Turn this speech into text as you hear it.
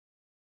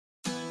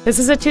This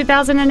is a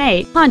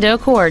 2008 Honda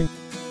Accord.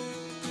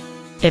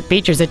 It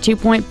features a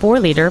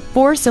 2.4-liter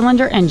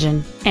four-cylinder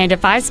engine and a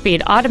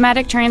 5-speed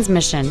automatic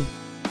transmission.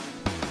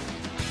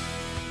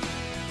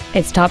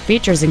 Its top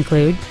features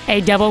include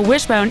a double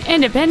wishbone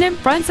independent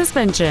front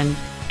suspension,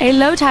 a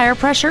low tire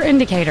pressure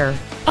indicator,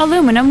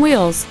 aluminum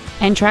wheels,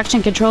 and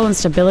traction control and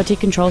stability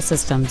control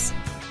systems.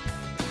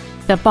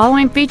 The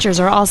following features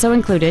are also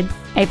included: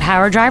 a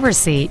power driver's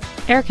seat,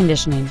 air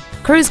conditioning,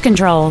 cruise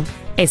control,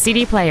 a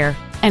CD player,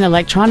 an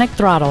electronic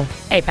throttle,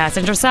 a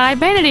passenger side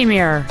vanity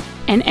mirror,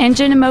 an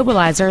engine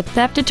immobilizer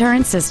theft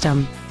deterrent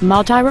system,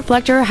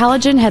 multi-reflector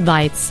halogen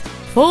headlights,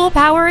 full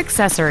power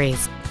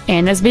accessories,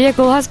 and this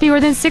vehicle has fewer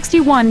than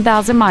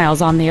 61,000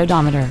 miles on the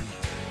odometer.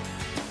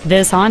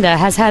 This Honda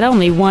has had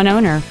only one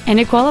owner, and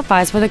it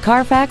qualifies for the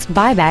Carfax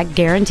buyback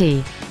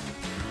guarantee.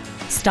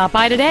 Stop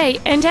by today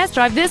and test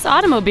drive this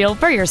automobile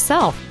for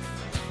yourself.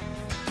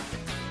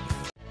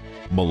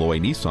 Melloy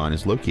Nissan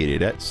is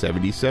located at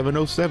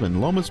 7707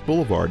 Lomas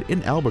Boulevard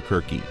in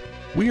Albuquerque.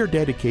 We are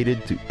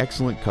dedicated to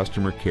excellent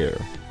customer care.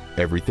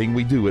 Everything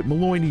we do at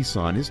Melloy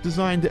Nissan is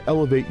designed to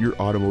elevate your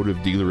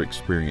automotive dealer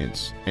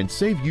experience and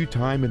save you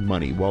time and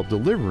money while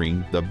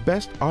delivering the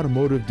best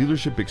automotive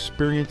dealership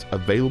experience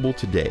available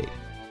today.